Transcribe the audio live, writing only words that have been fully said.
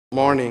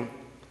Morning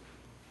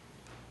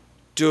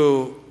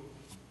to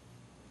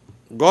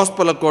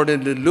Gospel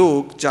according to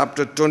Luke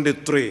chapter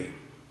 23.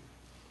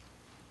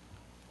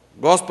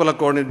 Gospel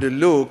according to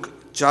Luke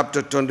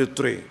chapter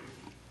 23.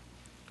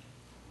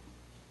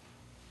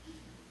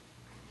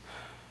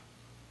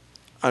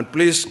 And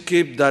please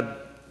keep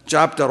that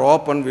chapter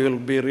open. We will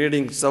be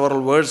reading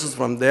several verses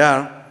from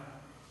there.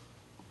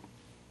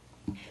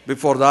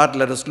 Before that,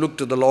 let us look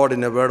to the Lord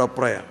in a word of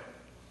prayer.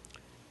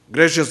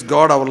 Gracious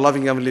God, our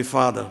loving Heavenly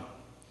Father,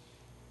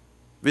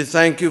 we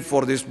thank you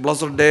for this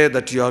blessed day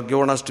that you have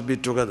given us to be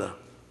together.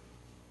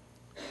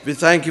 We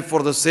thank you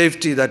for the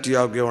safety that you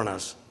have given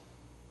us.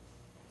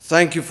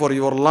 Thank you for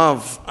your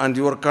love and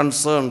your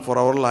concern for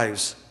our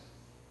lives.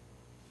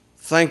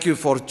 Thank you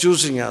for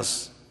choosing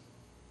us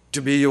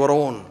to be your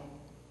own.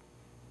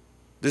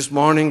 This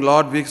morning,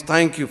 Lord, we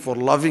thank you for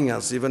loving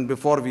us even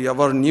before we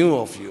ever knew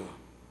of you.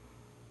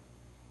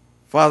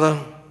 Father,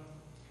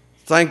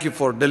 thank you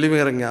for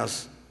delivering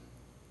us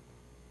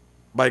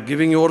by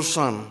giving your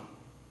Son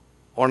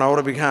on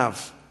our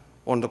behalf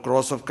on the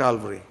cross of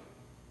Calvary.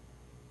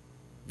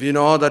 We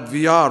know that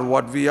we are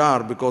what we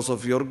are because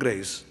of your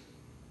grace.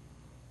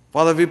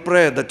 Father, we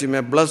pray that you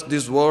may bless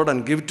this word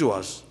and give to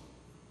us,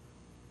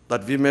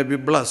 that we may be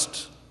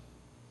blessed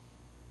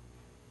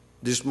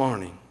this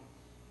morning.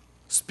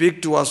 Speak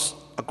to us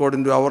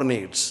according to our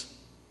needs.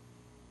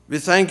 We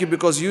thank you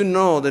because you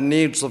know the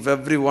needs of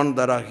everyone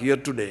that are here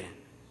today.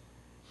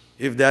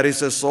 If there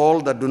is a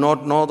soul that do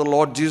not know the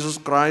Lord Jesus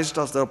Christ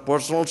as their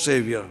personal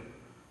Savior,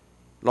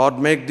 Lord,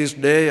 make this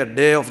day a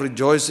day of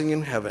rejoicing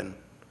in heaven,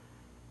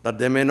 that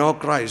they may know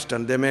Christ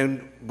and they may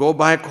go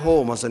back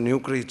home as a new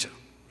creature.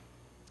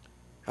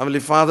 Heavenly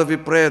Father, we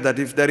pray that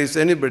if there is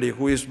anybody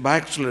who is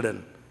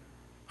backslidden,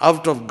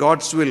 out of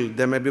God's will,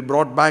 they may be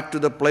brought back to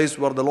the place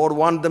where the Lord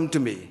wants them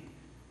to be.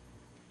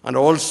 And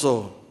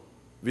also,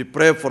 we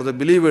pray for the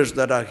believers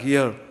that are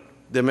here,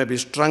 they may be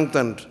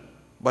strengthened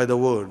by the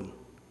word.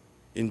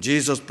 In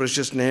Jesus'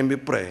 precious name we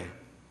pray.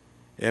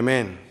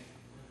 Amen.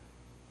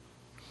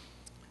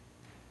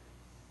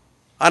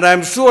 And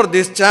I'm sure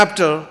this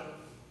chapter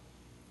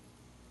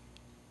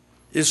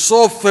is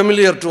so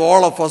familiar to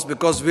all of us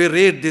because we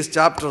read this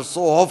chapter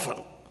so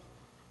often.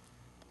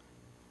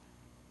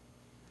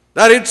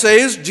 There it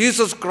says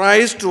Jesus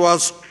Christ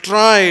was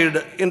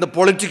tried in the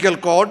political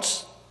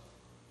courts,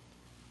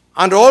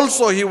 and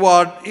also he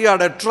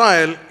had a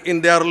trial in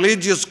their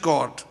religious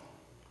court.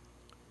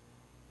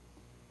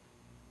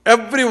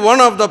 Every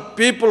one of the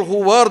people who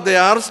were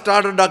there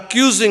started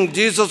accusing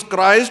Jesus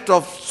Christ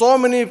of so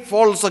many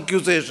false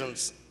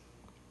accusations.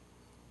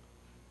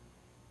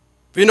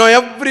 We know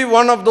every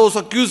one of those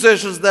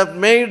accusations that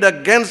made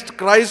against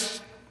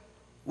Christ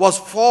was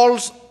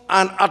false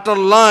and utter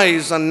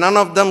lies, and none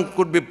of them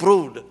could be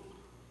proved.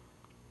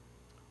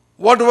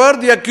 What were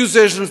the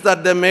accusations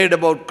that they made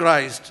about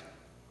Christ?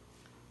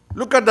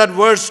 Look at that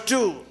verse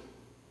 2.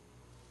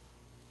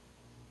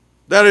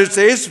 There it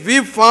says,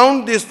 we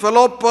found this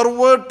fellow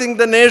perverting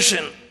the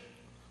nation.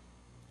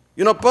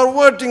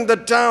 Perverting the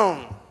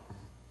town.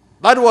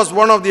 That was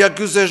one of the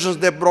accusations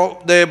they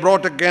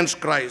brought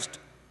against Christ.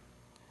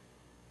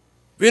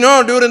 We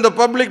know during the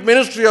public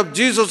ministry of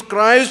Jesus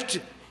Christ,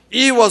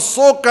 he was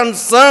so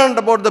concerned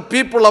about the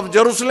people of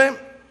Jerusalem.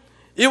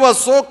 He was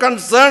so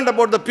concerned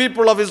about the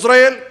people of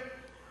Israel.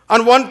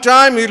 And one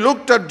time he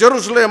looked at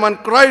Jerusalem and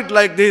cried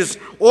like this,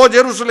 O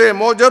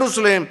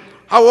Jerusalem,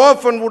 how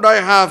often would I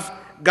have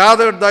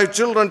gathered thy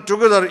children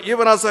together,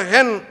 even as a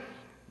hen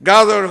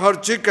gathered her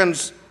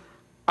chickens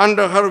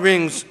under her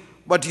wings,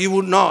 but he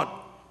would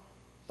not.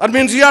 That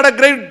means he had a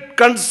great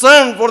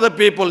concern for the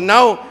people.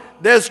 Now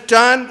they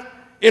stand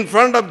in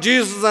front of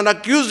Jesus and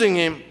accusing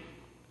him,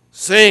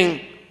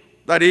 saying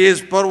that he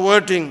is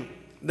perverting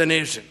the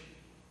nation.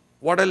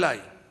 What a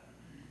lie.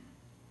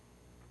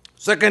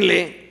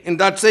 Secondly, in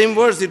that same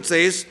verse it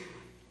says,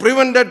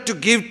 prevented to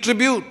give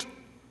tribute.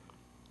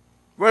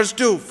 Verse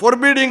 2,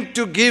 forbidding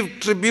to give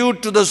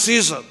tribute to the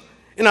Caesar.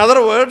 In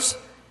other words,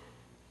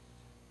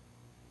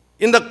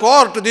 in the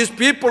court, these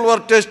people were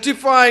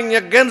testifying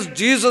against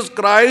Jesus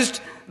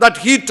Christ that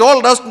he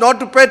told us not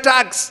to pay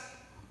tax.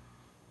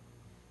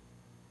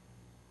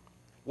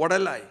 What a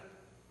lie.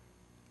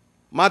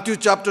 Matthew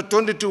chapter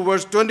 22,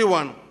 verse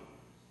 21.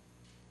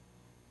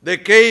 They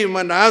came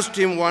and asked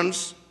him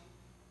once,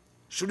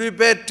 should we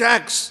pay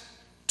tax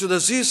to the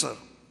Caesar?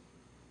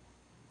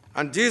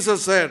 And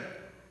Jesus said,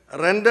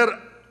 render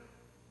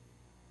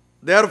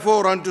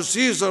therefore unto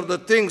Caesar the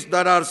things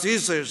that are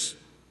Caesar's,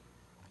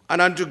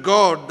 and unto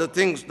God the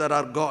things that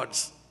are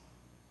God's.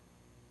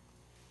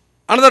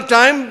 Another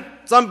time,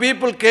 some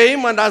people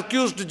came and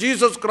accused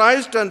Jesus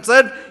Christ and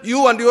said,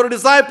 you and your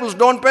disciples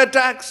don't pay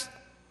tax.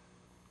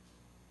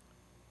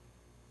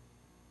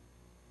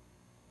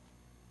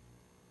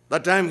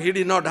 That time he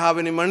did not have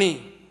any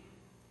money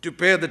to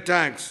pay the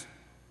tax.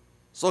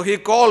 So he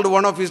called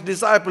one of his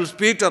disciples,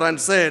 Peter,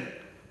 and said,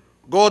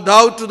 go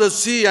thou to the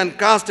sea and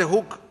cast a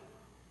hook,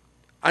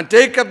 and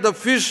take up the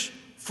fish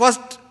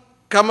first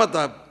cometh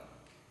up,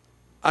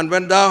 and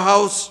when thou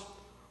hast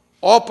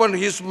opened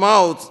his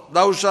mouth,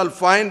 thou shalt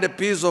find a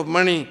piece of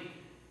money.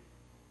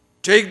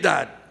 Take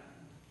that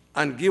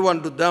and give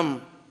unto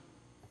them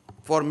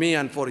for me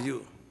and for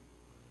you.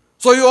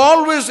 So he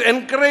always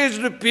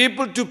encouraged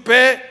people to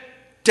pay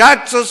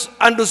taxes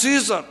unto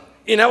Caesar.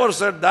 He never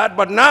said that,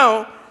 but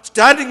now,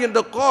 standing in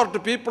the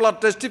court, people are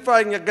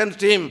testifying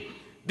against him.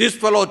 This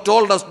fellow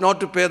told us not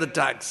to pay the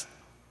tax.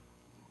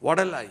 What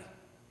a lie.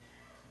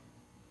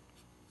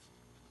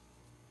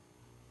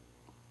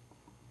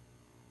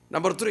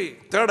 Number 3,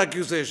 third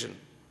accusation.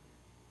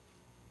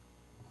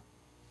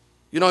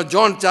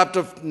 John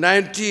chapter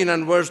 19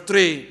 and verse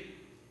 3,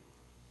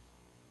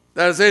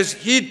 that says,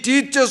 he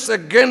teaches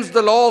against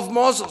the law of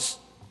Moses.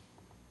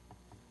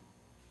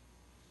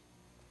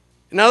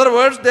 In other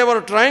words, they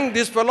were trying,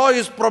 this fellow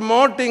is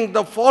promoting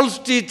the false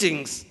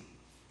teachings.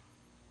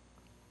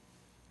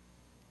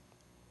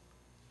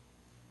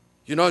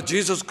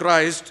 Jesus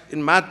Christ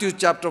in Matthew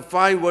chapter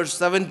 5 verse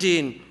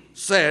 17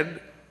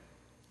 said,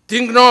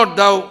 think not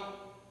thou,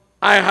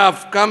 I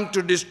have come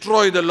to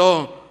destroy the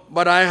law,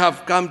 but I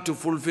have come to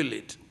fulfill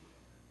it.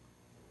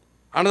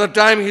 Another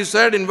time he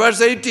said in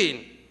verse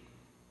 18,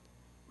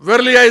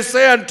 verily I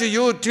say unto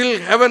you, till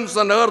heavens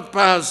and earth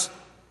pass,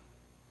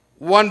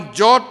 one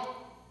jot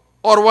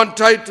or one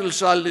title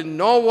shall in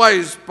no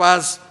wise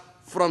pass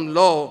from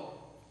law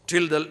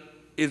till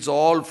it's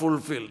all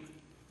fulfilled.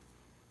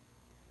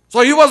 So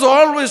he was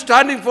always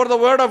standing for the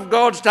word of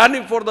God,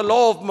 standing for the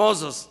law of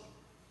Moses.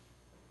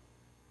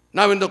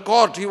 Now in the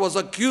court he was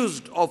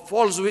accused of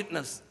false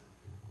witness.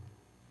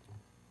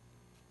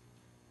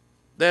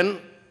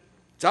 Then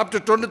chapter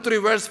 23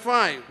 verse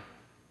 5,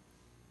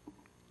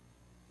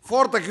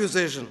 fourth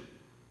accusation,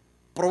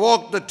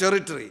 provoked the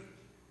territory,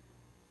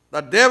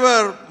 that they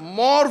were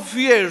more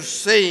fierce,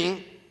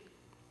 saying,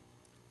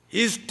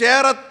 he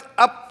stirreth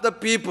up the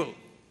people.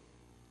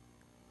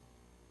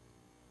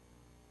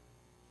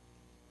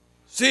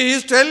 See, he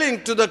is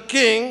telling to the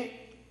king,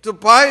 to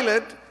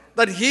Pilate,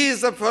 that he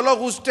is a fellow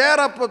who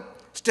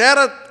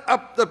stirreth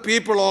up the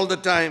people all the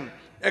time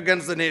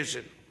against the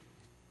nation.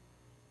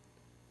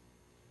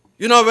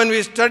 When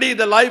we study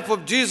the life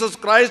of Jesus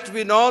Christ,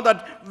 we know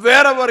that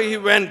wherever he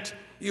went,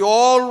 he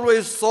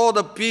always saw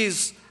the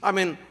peace,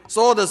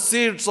 saw the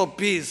seeds of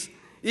peace.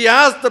 He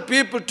asked the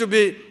people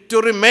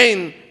to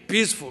remain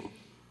peaceful.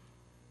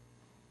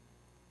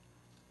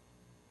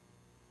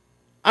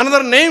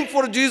 Another name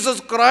for Jesus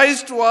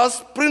Christ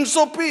was Prince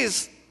of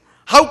Peace.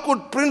 How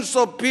could Prince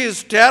of Peace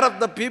stir up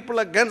the people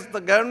against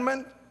the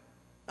government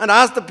and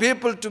ask the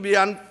people to be,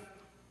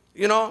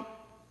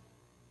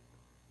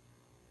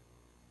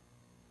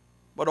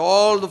 But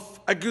all the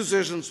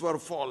accusations were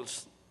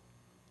false.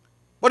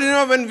 But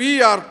when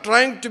we are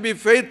trying to be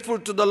faithful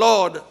to the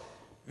Lord,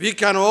 we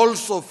can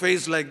also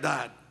face like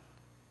that.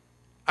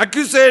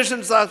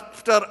 Accusations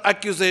after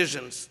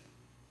accusations.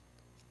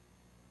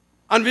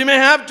 And we may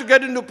have to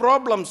get into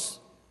problems.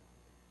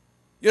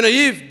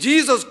 If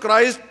Jesus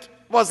Christ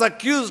was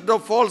accused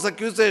of false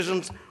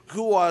accusations,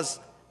 who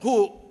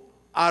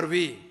are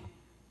we?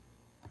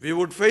 We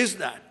would face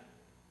that.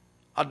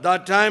 At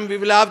that time, we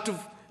will have to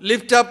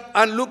lift up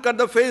and look at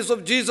the face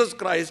of Jesus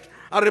Christ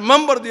and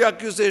remember the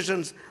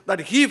accusations that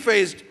he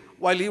faced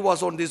while he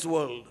was on this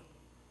world.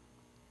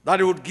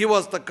 That would give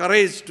us the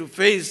courage to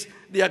face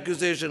the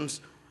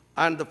accusations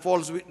and the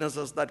false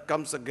witnesses that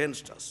comes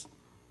against us.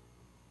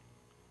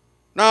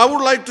 Now, I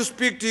would like to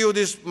speak to you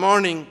this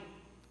morning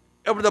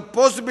about the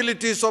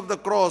possibilities of the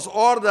cross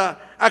or the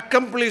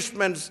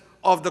accomplishments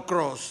of the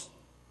cross.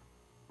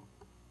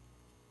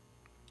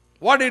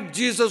 What did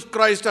Jesus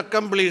Christ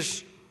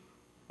accomplish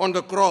on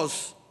the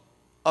cross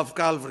of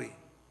Calvary?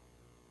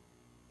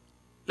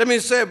 Let me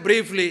say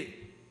briefly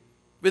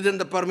within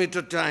the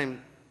permitted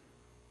time.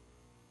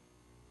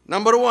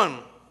 Number 1,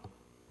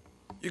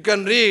 you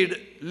can read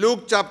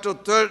Luke chapter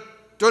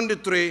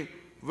 23,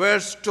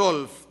 verse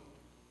 12.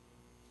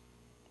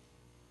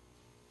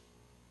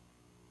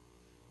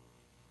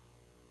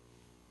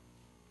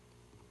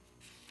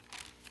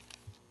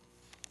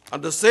 On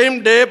the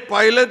same day,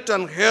 Pilate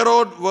and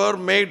Herod were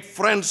made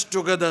friends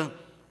together,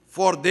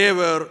 for they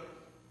were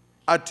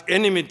at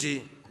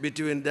enmity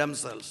between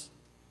themselves.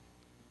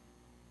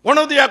 One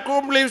of the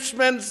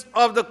accomplishments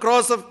of the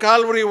cross of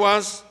Calvary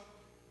was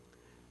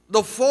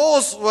the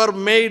foes were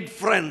made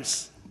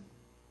friends.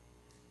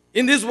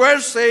 In this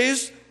verse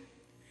says,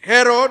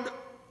 Herod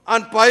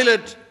and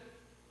Pilate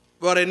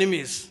were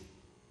enemies.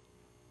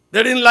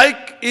 They didn't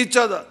like each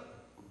other.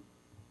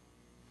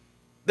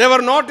 They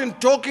were not in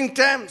talking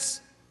terms.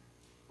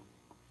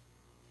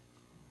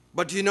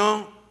 But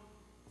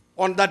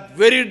on that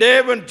very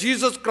day when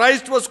Jesus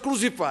Christ was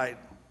crucified,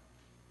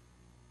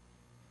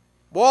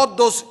 both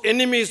those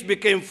enemies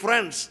became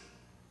friends.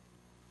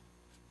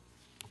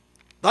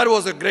 That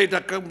was a great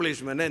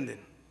accomplishment, isn't it?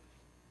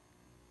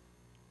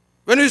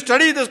 When we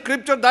study the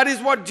scripture, that is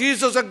what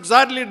Jesus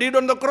exactly did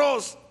on the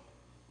cross.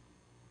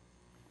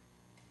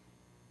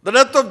 The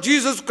death of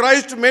Jesus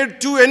Christ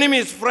made two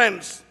enemies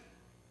friends.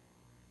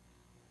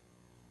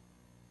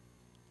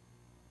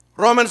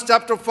 Romans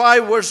chapter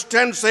 5 verse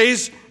 10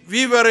 says,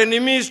 we were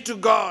enemies to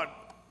God.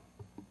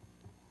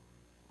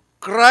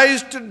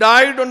 Christ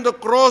died on the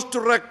cross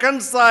to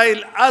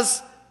reconcile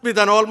us with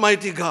an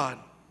almighty God.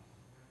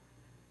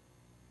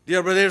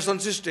 Dear brothers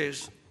and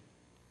sisters,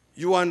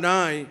 you and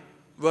I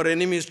were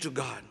enemies to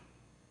God.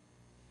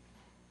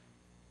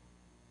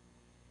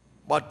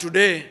 But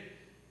today,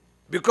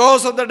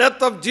 because of the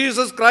death of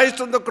Jesus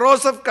Christ on the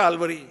cross of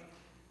Calvary,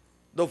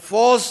 the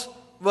foes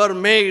were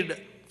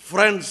made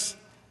friends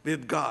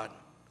with God.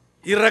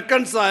 He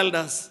reconciled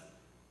us.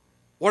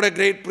 What a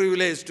great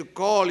privilege to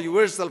call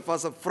yourself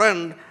as a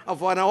friend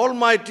of an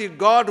almighty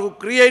God who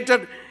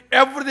created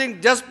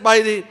everything just by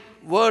the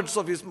words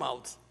of his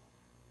mouth.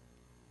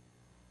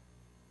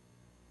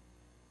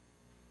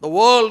 The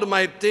world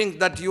might think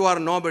that you are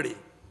nobody.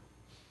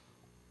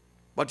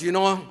 But you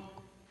know,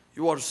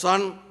 you are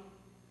son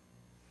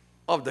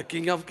of the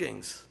King of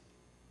Kings,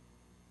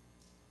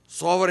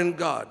 sovereign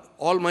God,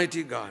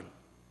 almighty God.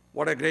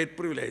 What a great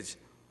privilege.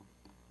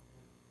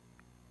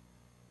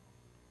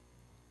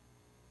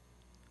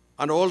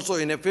 And also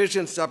in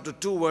Ephesians chapter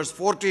 2 verse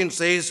 14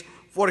 says,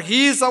 "For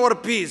he is our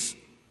peace,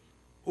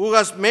 who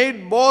has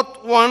made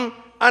both one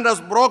and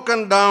has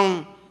broken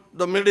down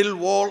the middle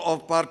wall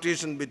of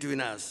partition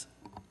between us."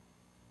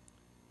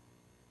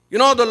 You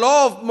know, the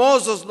law of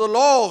Moses, the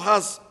law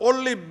has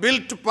only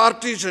built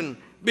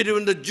partition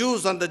between the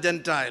Jews and the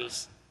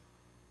Gentiles.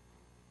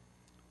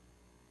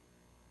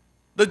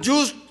 The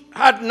Jews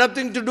had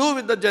nothing to do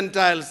with the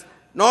Gentiles,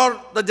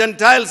 nor the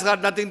Gentiles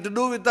had nothing to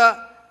do with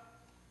the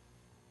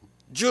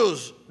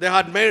Jews. They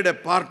had made a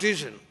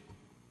partition.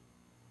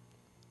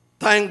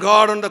 Thank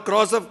God on the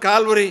cross of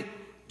Calvary,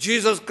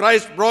 Jesus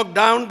Christ broke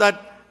down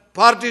that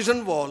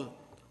partition wall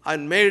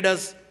and made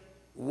us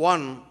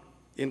one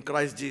in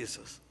Christ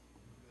Jesus.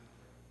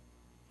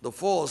 The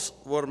foes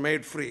were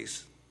made free,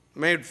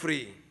 made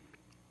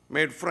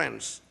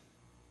friends.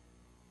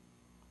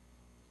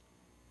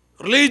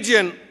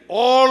 Religion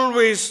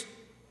always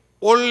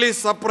only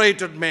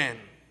separated man,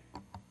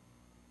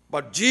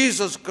 but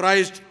Jesus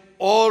Christ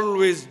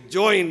always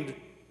joined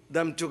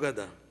them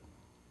together.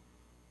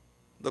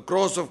 The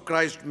cross of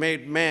Christ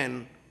made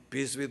man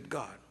peace with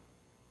God.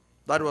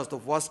 That was the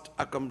first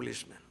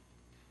accomplishment.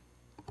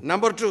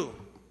 Number 2,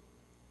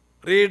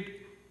 read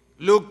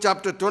Luke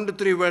chapter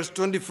 23 verse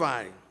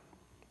 25.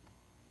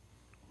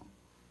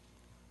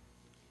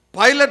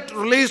 Pilate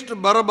released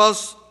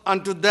Barabbas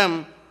unto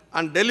them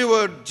and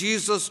delivered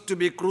Jesus to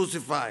be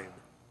crucified.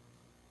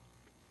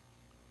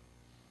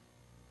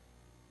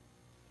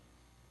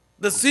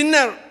 The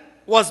sinner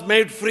was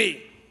made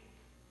free.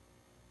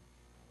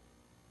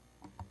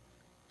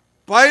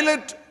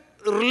 Pilate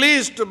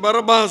released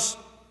Barabbas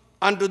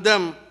unto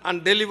them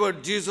and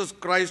delivered Jesus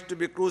Christ to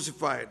be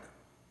crucified.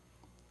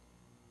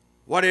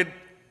 What did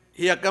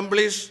he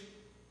accomplish?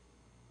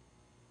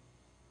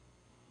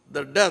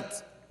 The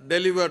death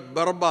delivered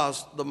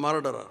Barabbas, the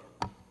murderer.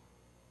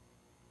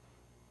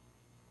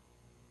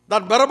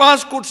 That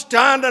Barabbas could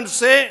stand and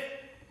say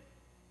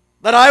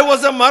that I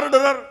was a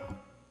murderer,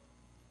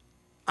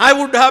 I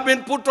would have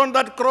been put on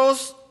that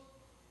cross,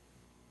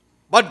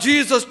 but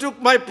Jesus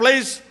took my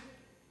place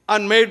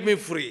and made me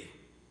free.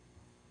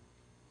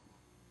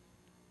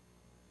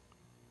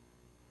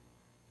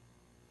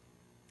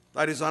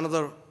 That is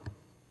another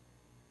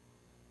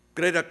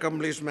great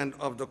accomplishment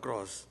of the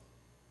cross.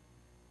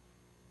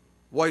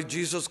 Why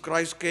Jesus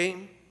Christ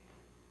came?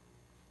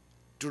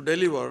 To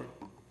deliver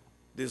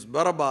this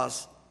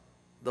Barabbas,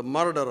 the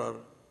murderer,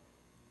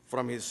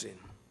 from his sin.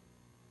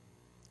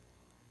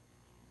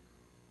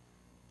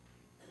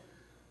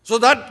 So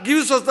that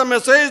gives us the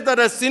message that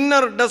a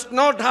sinner does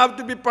not have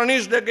to be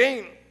punished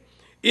again.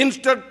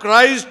 Instead,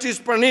 Christ is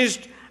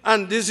punished,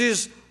 and this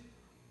is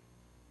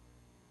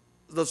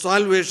the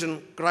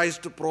salvation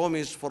Christ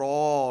promised for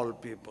all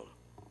people.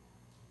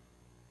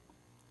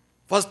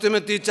 1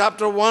 Timothy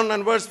chapter 1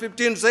 and verse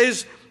 15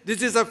 says,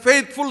 "This is a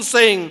faithful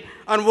saying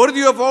and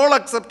worthy of all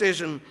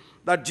acceptation,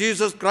 that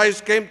Jesus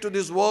Christ came to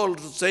this world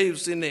to save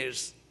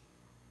sinners."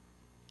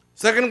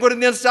 2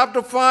 Corinthians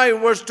chapter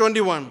 5 verse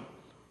 21,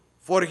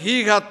 "For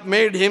he hath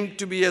made him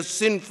to be a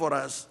sin for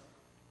us,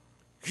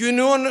 who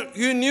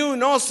knew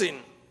no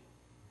sin,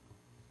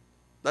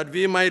 that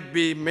we might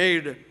be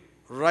made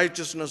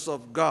righteousness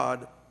of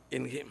God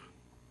in him."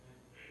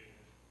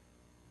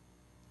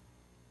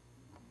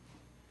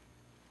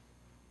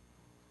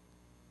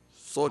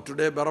 So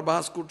today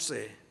Barabbas could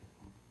say,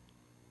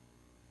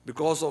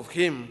 because of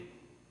him,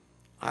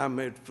 I am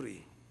made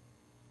free.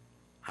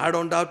 I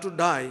don't have to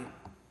die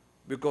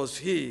because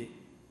he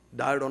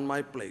died on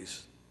my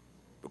place,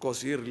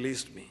 because he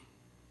released me.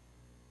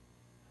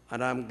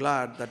 And I am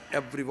glad that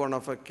every one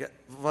of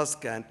us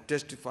can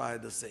testify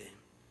the same.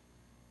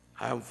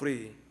 I am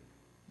free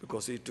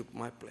because he took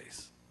my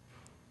place.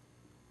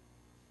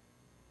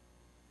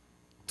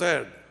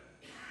 Third,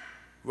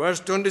 verse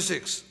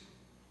 26.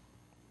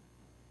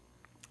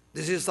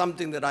 This is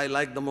something that I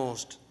like the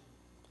most.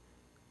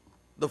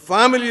 The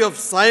family of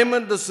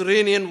Simon the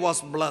Cyrenian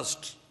was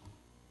blessed.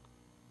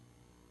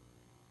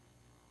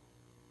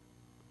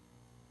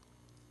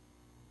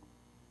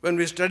 When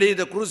we study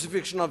the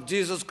crucifixion of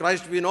Jesus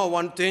Christ, we know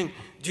one thing.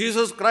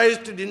 Jesus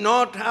Christ did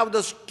not have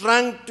the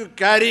strength to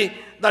carry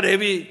that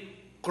heavy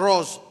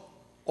cross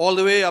all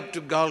the way up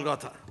to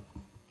Golgotha.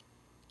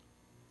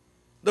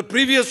 The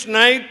previous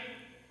night,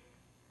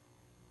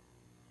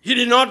 he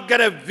did not get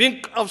a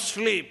wink of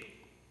sleep.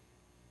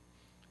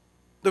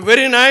 The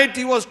very night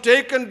he was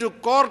taken to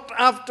court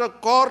after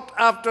court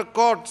after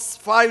court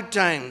 5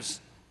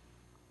 times.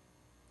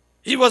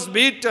 He was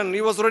beaten,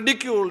 he was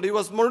ridiculed, he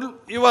was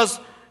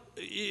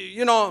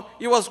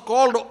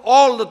called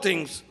all the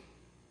things.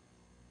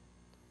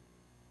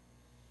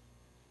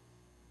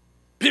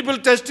 People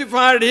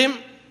testified him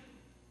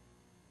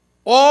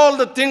all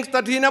the things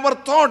that he never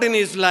thought in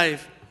his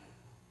life,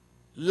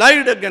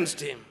 lied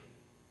against him,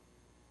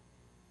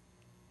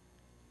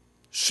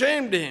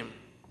 shamed him.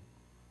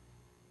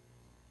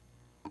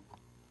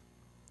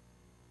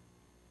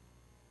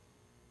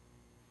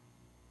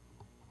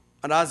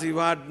 And as he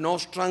had no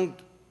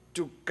strength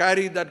to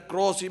carry that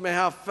cross, he may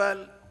have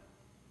fell.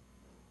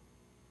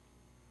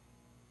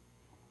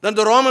 Then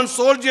the Roman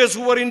soldiers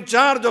who were in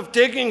charge of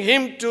taking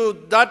him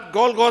to that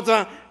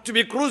Golgotha to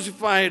be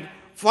crucified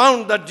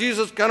found that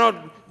Jesus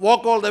cannot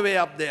walk all the way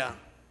up there.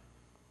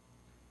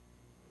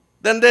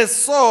 Then they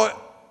saw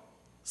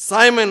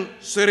Simon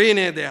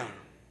Cyrene there.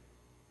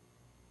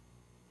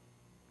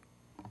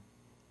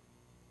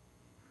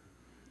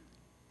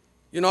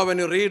 You know, when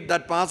you read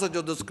that passage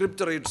of the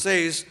scripture, it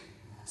says,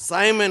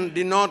 Simon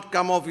did not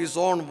come of his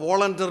own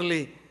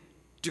voluntarily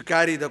to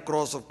carry the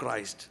cross of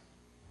Christ.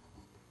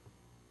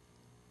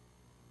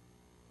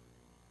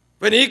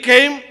 When he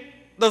came,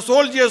 the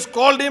soldiers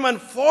called him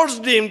and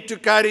forced him to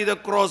carry the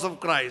cross of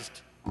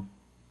Christ.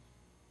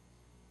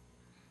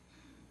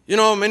 You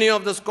know, many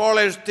of the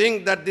scholars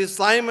think that this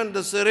Simon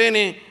the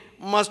Cyrene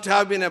must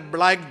have been a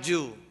black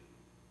Jew.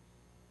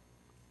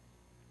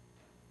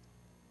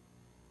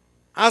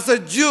 As a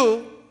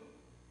Jew,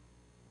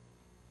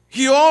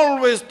 he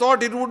always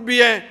thought it would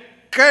be a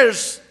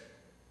curse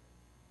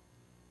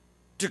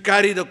to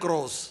carry the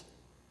cross.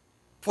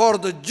 For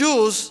the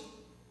Jews,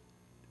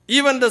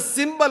 even the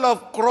symbol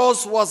of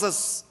cross was a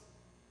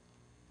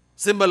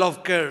symbol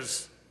of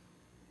curse.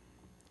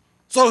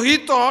 So he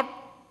thought,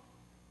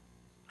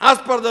 as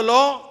per the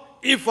law,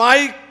 if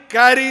I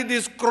carry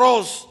this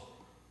cross,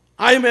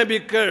 I may be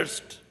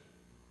cursed.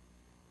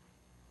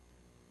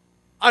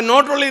 And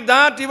not only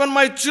that, even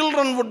my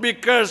children would be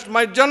cursed,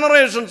 my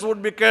generations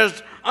would be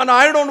cursed, and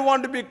I don't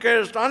want to be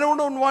cursed. I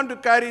don't want to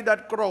carry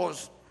that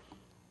cross.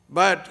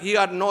 But he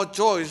had no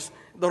choice.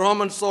 The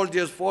Roman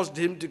soldiers forced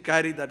him to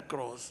carry that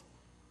cross.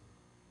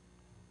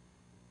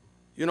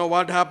 You know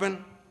what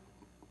happened?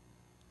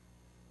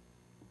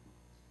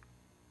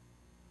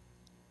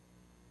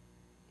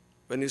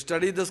 When you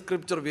study the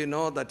scripture, we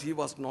know that he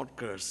was not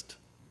cursed.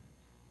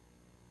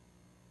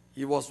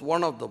 He was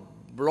one of the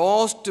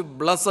most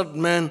blessed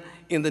men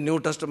in the New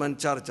Testament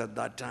church at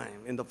that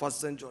time, in the first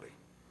century.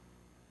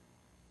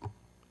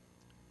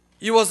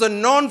 He was a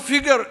known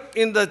figure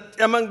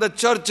among the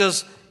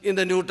churches in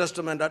the New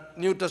Testament at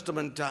New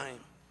Testament time.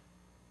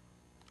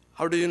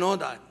 How do you know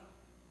that?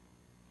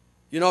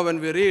 You know, when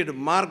we read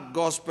Mark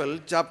Gospel,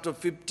 chapter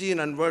 15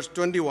 and verse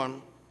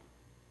 21,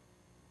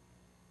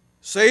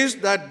 says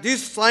that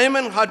this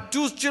Simon had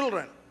 2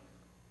 children.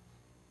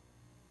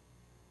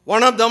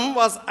 One of them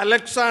was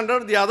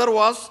Alexander, the other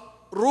was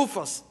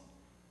Rufus.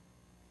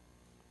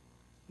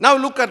 Now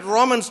look at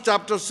Romans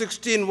chapter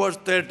 16, verse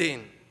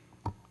 13.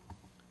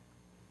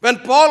 When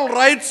Paul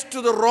writes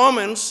to the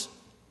Romans,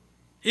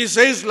 he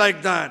says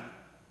like that.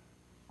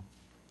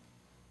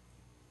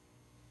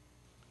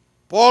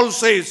 Paul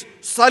says,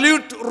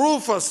 salute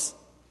Rufus,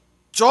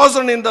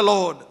 chosen in the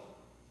Lord,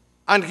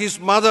 and his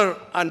mother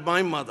and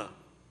my mother.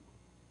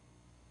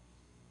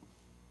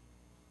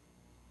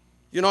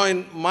 You know,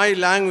 in my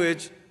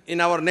language,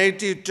 in our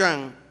native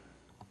tongue,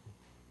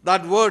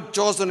 that word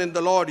chosen in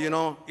the Lord, you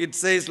know, it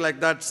says like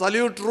that,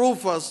 salute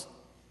Rufus,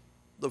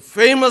 the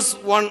famous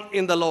one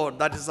in the Lord.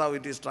 That is how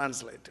it is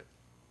translated.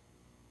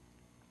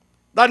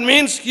 That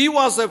means he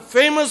was a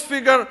famous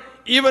figure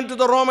even to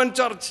the Roman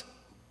church.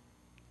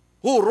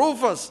 Who?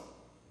 Rufus,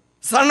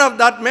 son of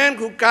that man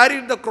who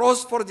carried the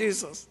cross for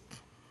Jesus.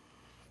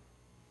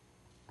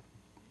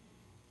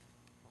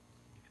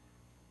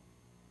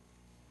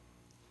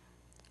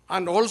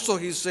 And also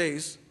he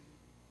says,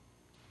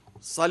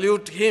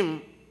 salute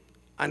him,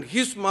 and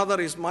his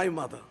mother is my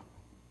mother.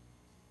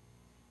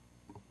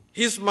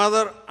 His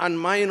mother and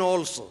mine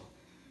also.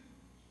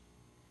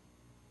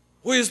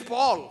 Who is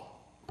Paul?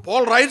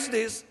 Paul writes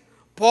this.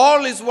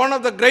 Paul is one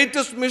of the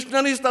greatest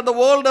missionaries that the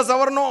world has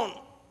ever known.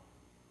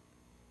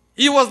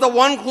 He was the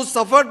one who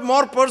suffered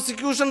more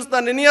persecutions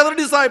than any other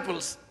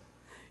disciples.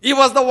 He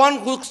was the one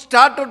who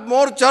started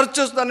more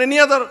churches than any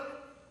other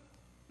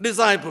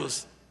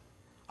disciples.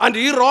 And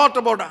he wrote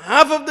about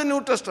half of the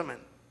New Testament.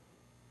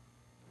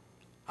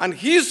 And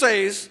he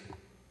says,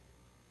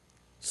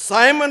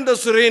 Simon the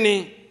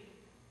Cyrene,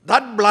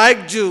 that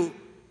black Jew,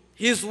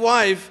 his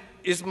wife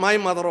is my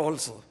mother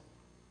also.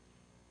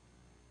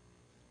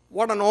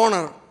 What an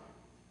honor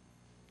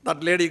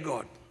that lady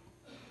got.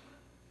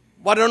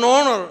 but an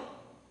honor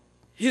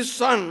his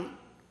son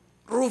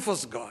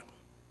Rufus got.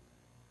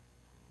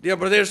 Dear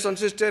brothers and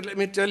sisters, let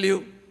me tell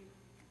you,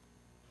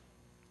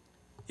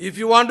 if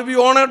you want to be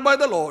honored by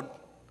the Lord,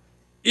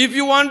 if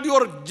you want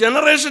your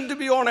generation to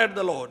be honored by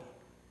the Lord,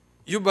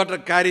 you better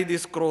carry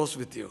this cross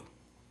with you.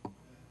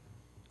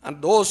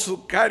 And those who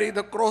carry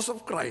the cross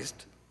of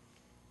Christ,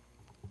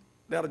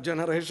 their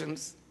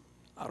generations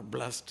are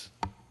blessed.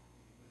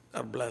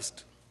 Are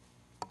blessed.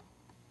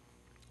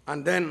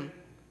 And then,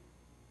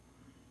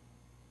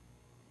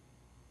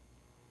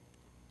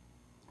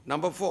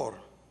 number 4.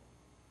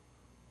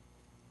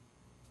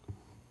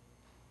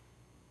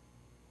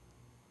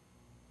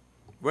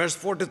 Verse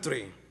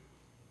 43.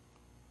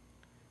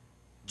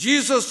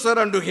 Jesus said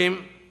unto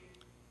him,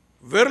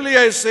 Verily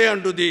I say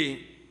unto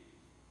thee,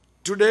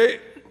 today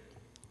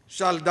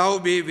shalt thou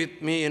be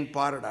with me in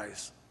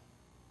paradise.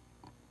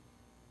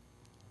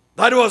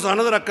 That was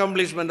another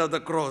accomplishment of the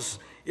cross.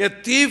 A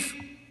thief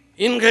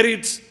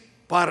inherits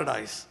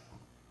paradise.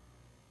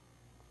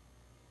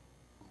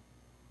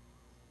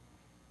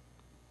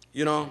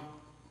 You know,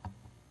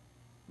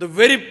 the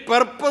very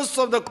purpose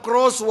of the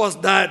cross was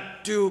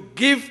that to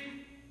give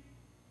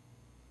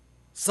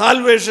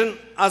salvation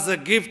as a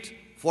gift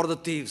for the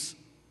thieves.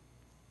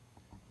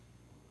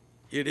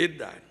 He did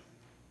that.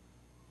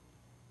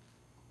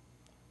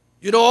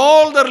 You know,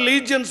 all the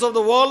religions of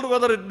the world,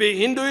 whether it be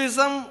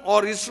Hinduism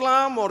or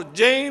Islam or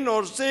Jain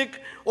or Sikh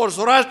or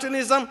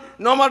Zoroastrianism,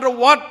 no matter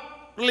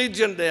what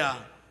religion they are,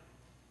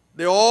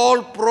 they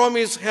all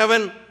promise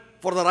heaven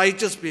for the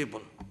righteous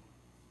people.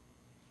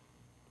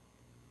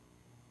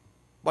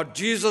 But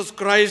Jesus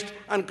Christ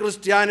and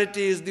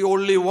Christianity is the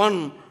only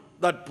one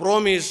that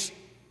promise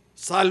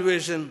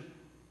salvation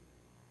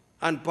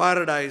and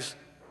paradise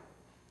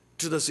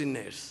to the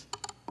sinners.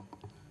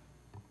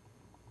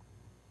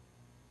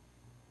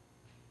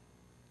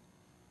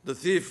 The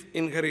thief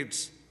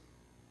inherits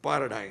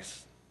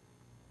paradise.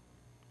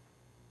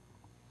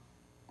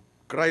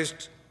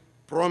 Christ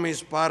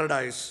promised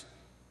paradise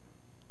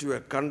to a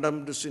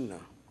condemned sinner.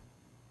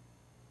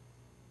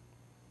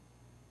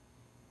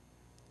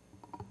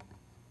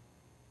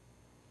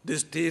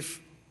 This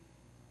thief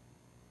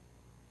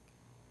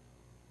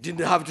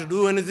didn't have to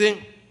do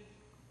anything.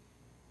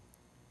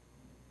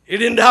 He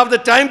didn't have the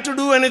time to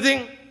do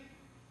anything.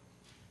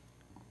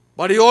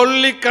 But he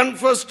only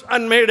confessed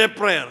and made a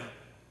prayer.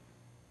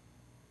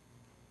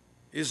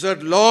 He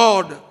said,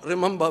 Lord,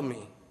 remember me.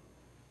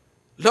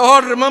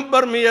 Lord,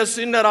 remember me a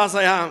sinner as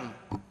I am.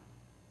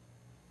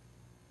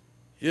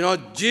 You know,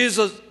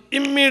 Jesus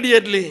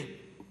immediately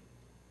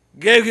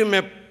gave him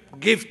a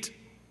gift,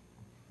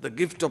 the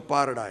gift of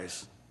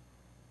paradise.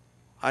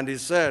 And he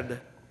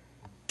said,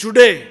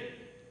 today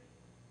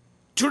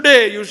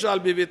you shall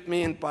be with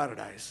me in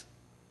paradise.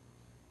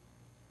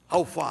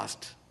 How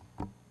fast?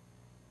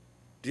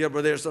 Dear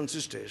brothers and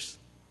sisters,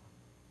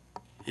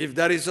 if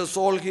there is a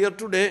soul here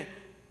today,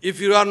 if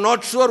you are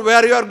not sure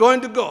where you are going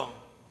to go,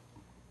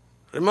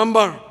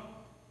 remember,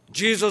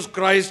 Jesus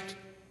Christ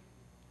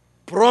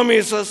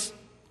promises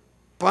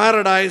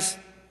paradise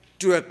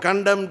to a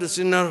condemned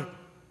sinner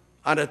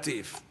and a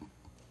thief.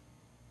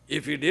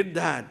 If he did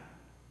that,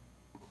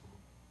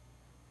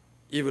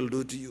 he will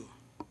do to you.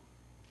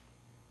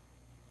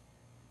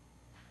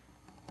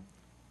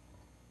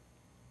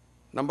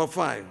 Number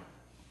 5,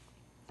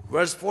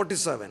 verse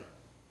 47.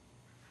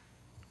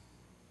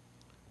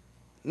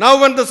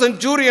 Now when the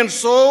centurion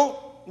saw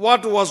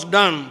what was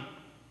done,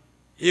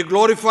 he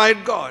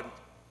glorified God,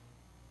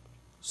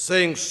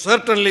 saying,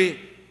 certainly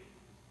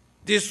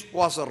this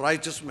was a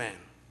righteous man.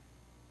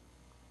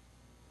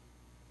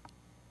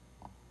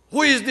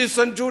 Who is this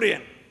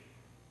centurion?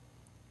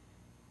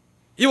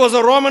 He was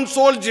a Roman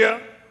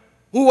soldier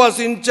who was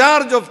in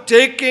charge of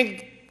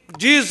taking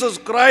Jesus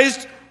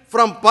Christ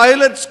from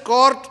Pilate's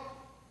court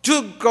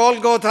to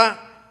Golgotha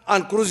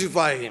and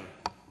crucify him.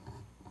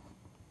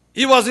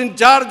 He was in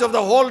charge of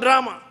the whole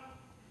drama.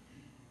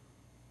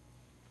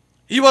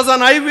 He was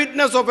an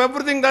eyewitness of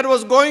everything that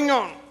was going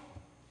on.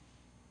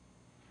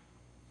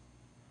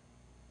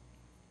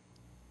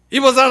 He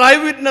was an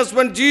eyewitness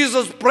when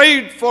Jesus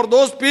prayed for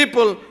those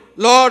people,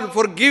 Lord,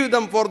 forgive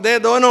them, for they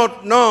do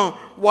not know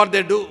what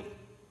they do.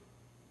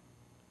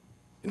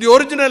 In the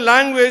original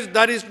language,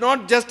 that is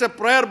not just a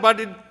prayer, but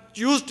it's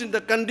used in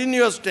the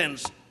continuous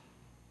tense.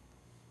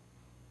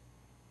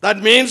 That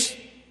means,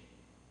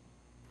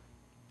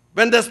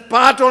 when they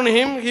spat on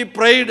him, he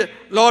prayed,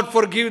 Lord,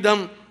 forgive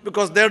them,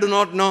 because they do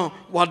not know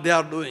what they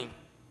are doing.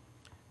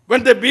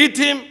 When they beat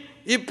him,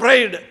 he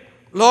prayed,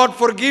 Lord,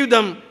 forgive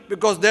them,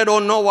 because they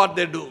don't know what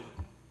they do.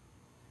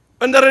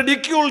 When they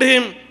ridiculed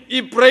him,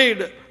 he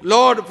prayed,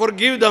 Lord,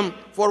 forgive them,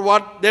 for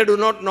what they do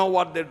not know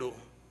what they do.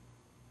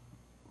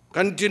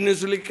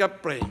 Continuously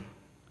kept praying.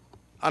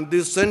 And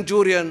this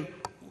centurion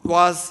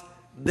was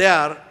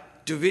there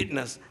to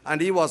witness, and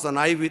he was an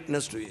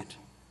eyewitness to it.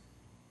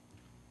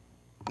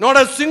 Not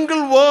a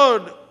single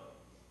word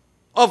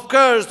of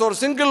curse or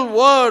single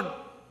word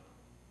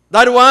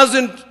that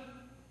wasn't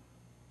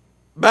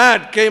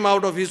bad came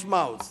out of his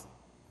mouth.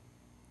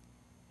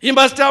 He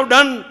must have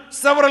done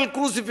several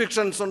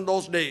crucifixions on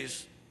those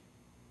days.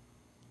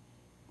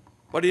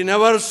 But he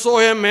never saw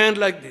a man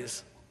like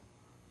this.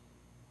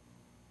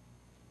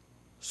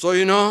 So,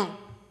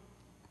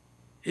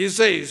 he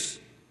says,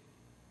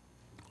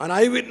 an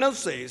eyewitness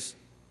says,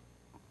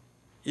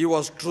 he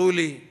was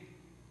truly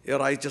a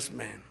righteous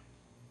man.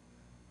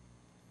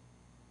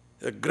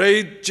 A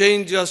great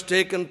change has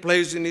taken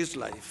place in his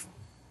life.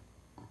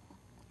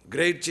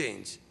 Great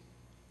change.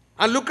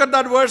 And look at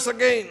that verse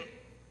again.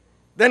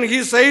 Then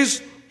he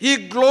says,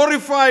 he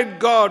glorified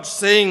God,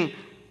 saying,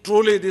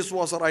 truly this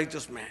was a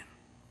righteous man.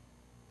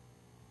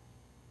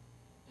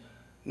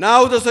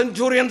 Now the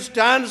centurion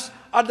stands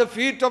at the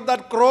feet of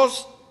that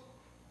cross,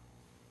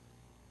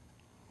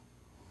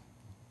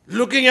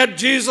 looking at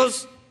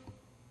Jesus.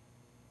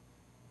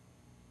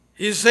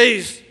 He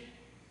says,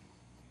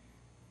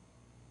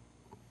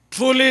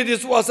 truly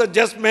this was a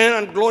just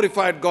man and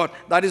glorified God.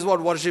 That is what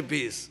worship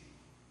is.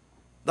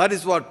 That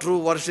is what true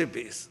worship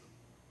is.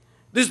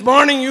 This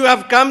morning you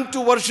have come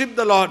to worship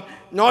the Lord,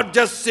 not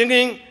just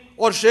singing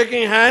or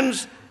shaking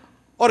hands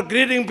or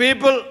greeting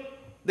people.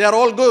 They are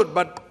all good,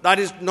 but that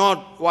is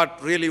not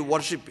what really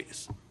worship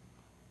is.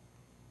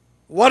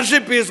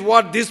 Worship is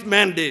what this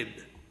man did.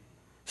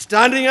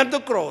 Standing at the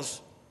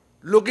cross,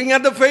 looking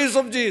at the face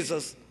of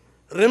Jesus,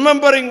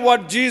 remembering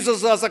what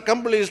Jesus has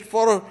accomplished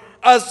for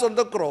us on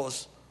the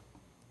cross,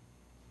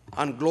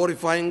 and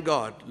glorifying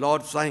God.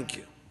 Lord, thank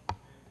you.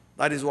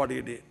 That is what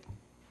he did.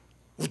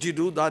 Would you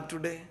do that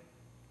today?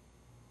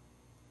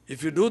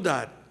 If you do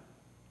that,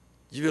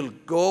 you will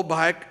go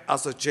back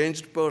as a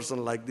changed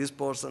person like this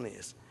person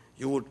is.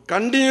 You would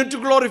continue to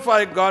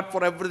glorify God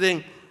for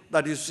everything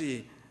that you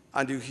see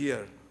and you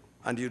hear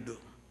and you do.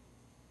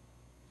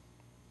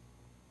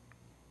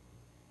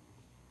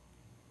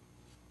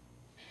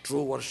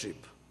 True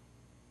worship.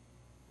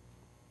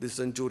 The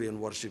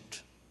centurion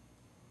worshipped.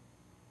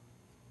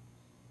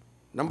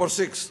 Number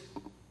 6,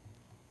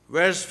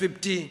 verse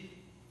 50,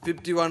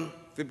 51,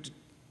 50,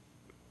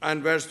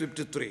 and verse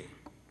 53.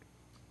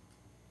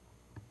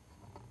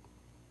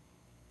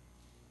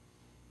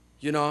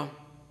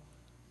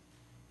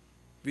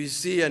 We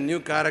see a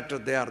new character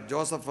there,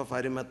 Joseph of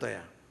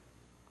Arimathea.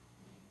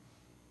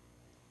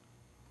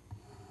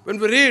 When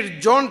we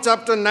read John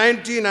chapter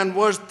 19 and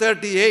verse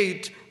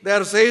 38,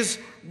 there says,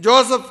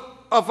 Joseph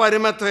of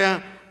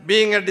Arimathea,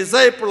 being a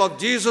disciple of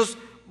Jesus,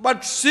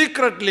 but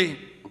secretly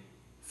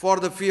for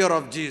the fear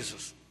of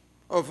Jesus,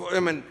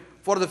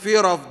 for the fear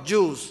of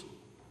Jews.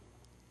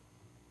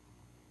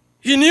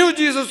 He knew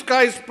Jesus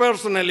Christ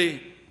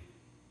personally.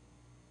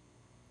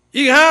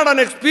 He had an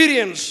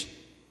experience,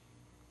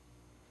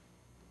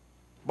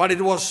 but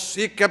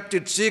he kept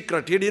it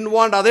secret. He didn't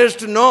want others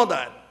to know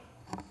that.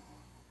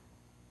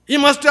 He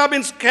must have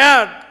been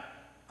scared.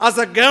 As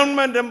a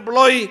government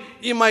employee,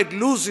 he might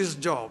lose his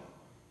job.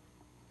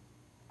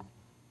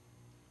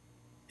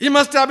 He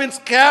must have been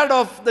scared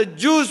of the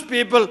Jewish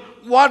people,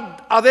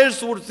 what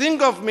others would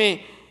think of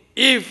me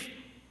if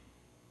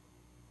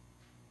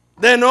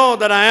they know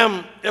that I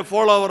am a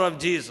follower of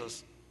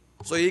Jesus.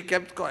 So he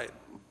kept quiet.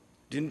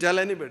 Didn't tell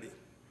anybody.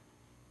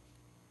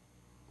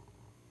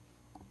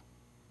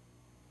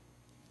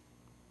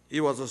 He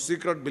was a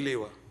secret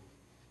believer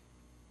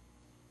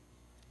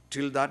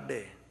till that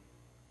day.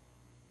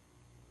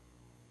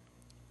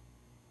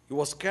 He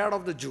was scared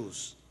of the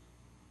Jews.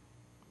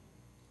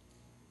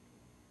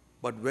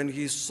 But when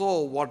he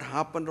saw what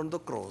happened on the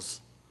cross,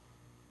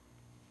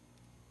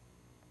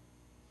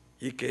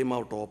 he came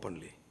out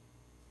openly.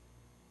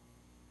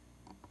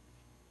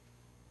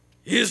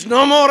 He is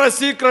no more a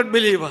secret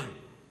believer.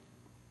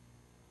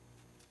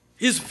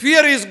 His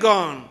fear is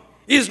gone.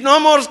 He is no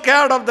more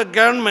scared of the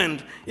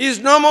government. He is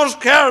no more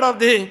scared of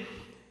the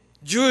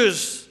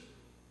Jews.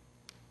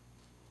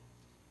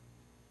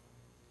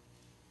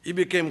 He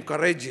became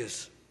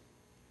courageous.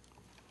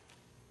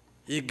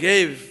 He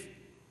gave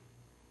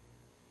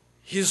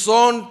his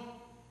own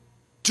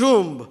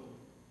tomb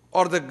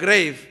or the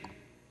grave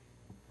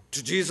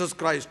to Jesus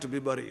Christ to be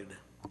buried.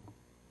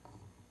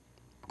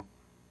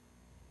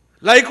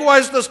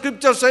 Likewise, the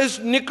scripture says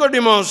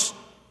Nicodemus,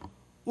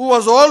 who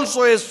was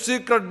also a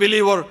secret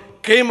believer,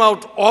 came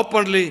out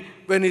openly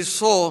when he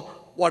saw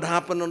what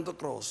happened on the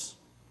cross.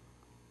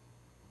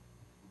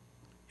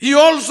 He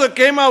also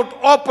came out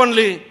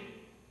openly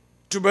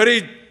to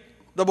bury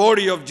the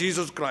body of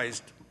Jesus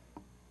Christ.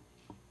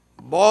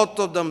 Both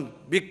of them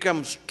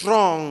became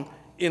strong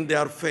in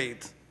their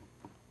faith,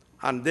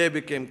 and they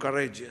became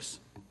courageous.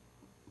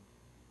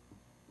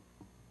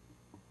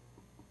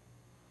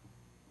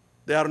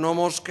 They are no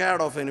more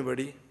scared of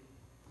anybody.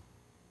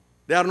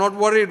 They are not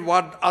worried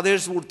what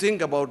others would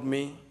think about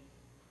me,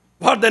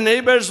 what the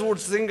neighbors would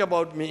think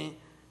about me,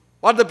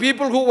 what the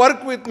people who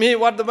work with me,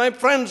 what my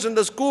friends in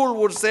the school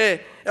would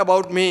say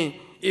about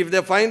me if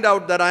they find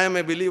out that I am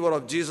a believer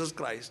of Jesus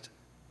Christ.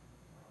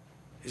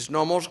 He's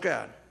no more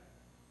scared.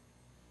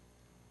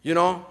 You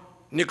know,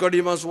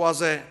 Nicodemus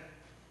was a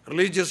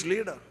religious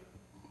leader.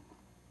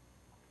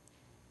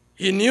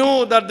 He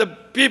knew that the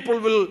people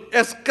will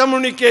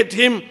excommunicate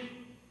him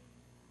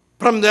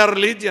from their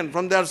religion,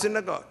 from their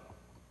synagogue.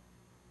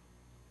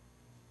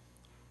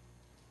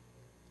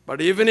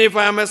 But even if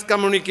I am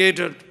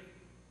excommunicated,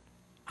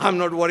 I'm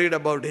not worried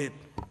about it.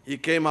 He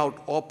came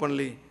out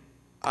openly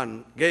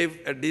and gave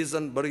a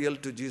decent burial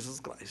to Jesus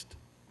Christ.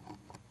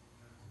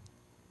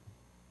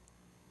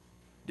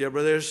 Dear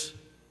brothers,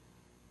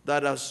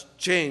 that has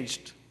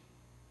changed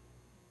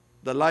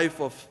the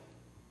life of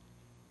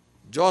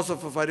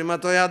Joseph of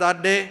Arimathea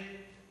that day,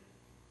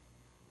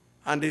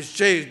 and it's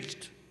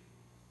changed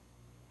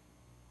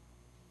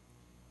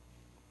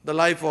the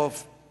life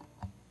of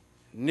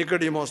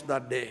Nicodemus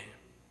that day.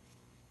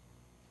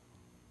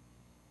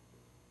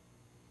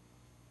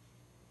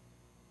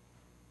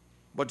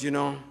 But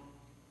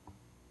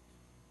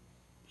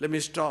let me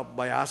stop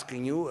by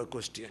asking you a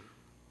question.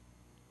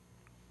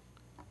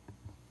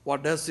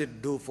 What does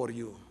it do for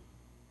you?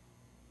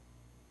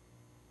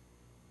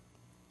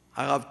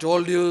 I have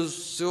told you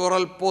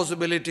several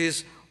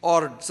possibilities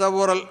or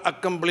several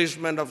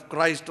accomplishments of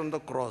Christ on the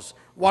cross.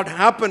 What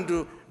happened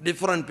to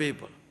different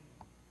people?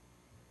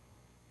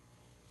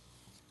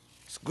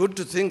 It's good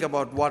to think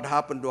about what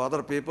happened to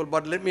other people,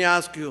 but let me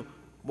ask you,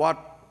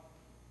 what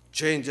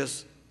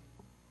changes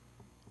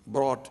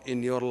brought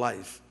in your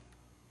life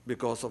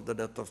because of the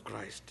death of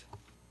Christ?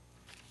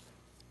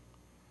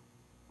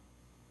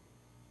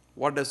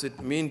 What does it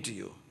mean to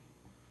you?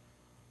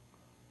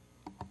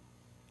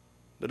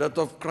 The death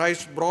of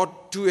Christ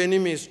brought two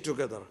enemies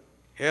together.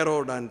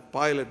 Herod and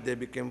Pilate, they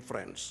became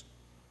friends.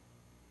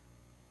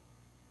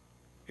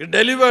 It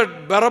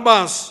delivered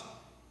Barabbas,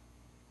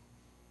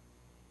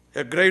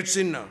 a great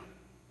sinner.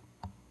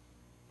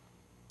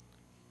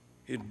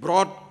 It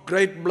brought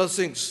great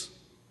blessings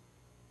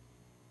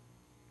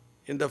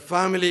in the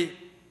family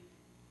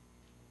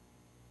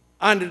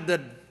and in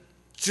the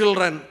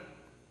children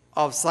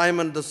of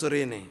Simon the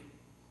Cyrene,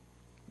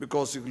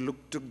 because he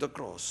took the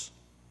cross.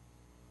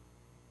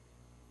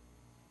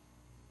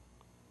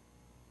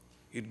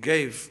 It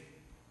gave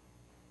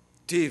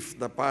thief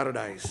the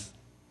paradise,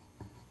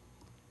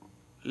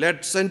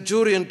 led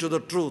centurion to the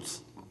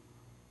truth.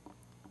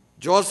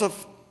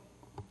 Joseph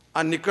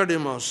and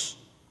Nicodemus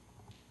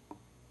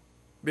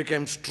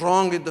became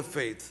strong in the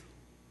faith.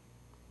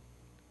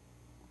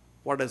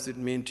 What does it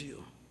mean to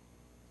you?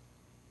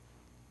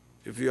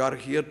 If you are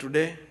here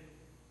today,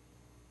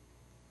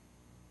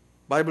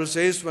 Bible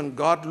says when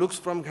God looks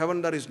from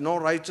heaven, there is no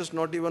righteous,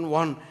 not even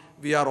one.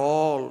 We are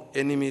all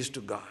enemies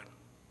to God.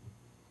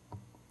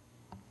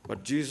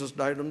 But Jesus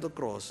died on the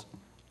cross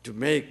to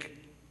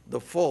make the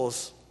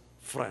foes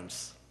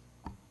friends.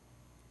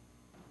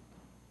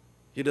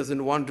 He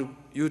doesn't want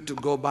you to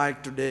go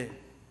back today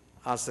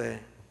as a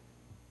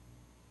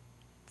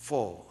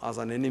foe, as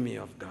an enemy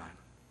of God.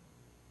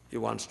 He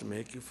wants to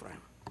make you friend.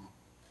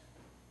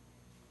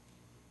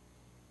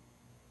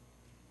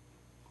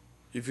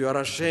 If you are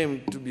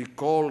ashamed to be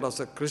called as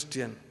a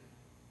Christian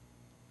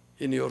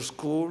in your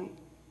school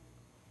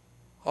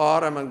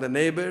or among the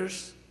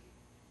neighbors,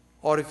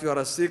 or if you are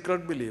a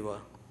secret believer,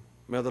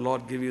 may the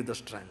Lord give you the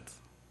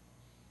strength.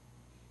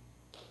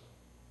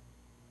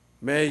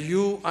 May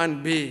you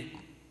and be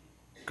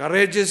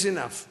courageous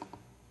enough,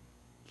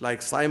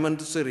 like Simon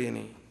the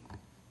Cyrene.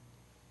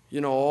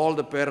 All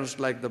the parents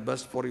like the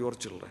best for your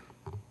children.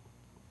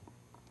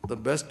 The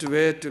best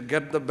way to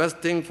get the best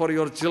thing for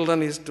your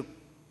children is to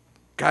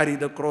carry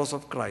the cross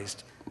of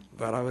Christ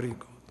wherever you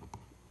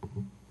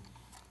go.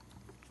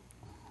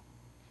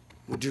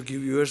 Would you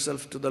give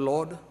yourself to the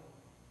Lord?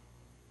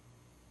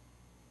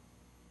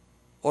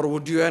 Or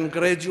would you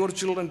encourage your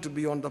children to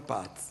be on the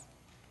path?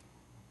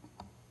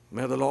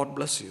 May the Lord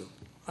bless you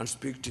and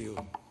speak to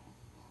you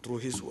through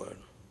His word.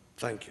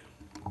 Thank you.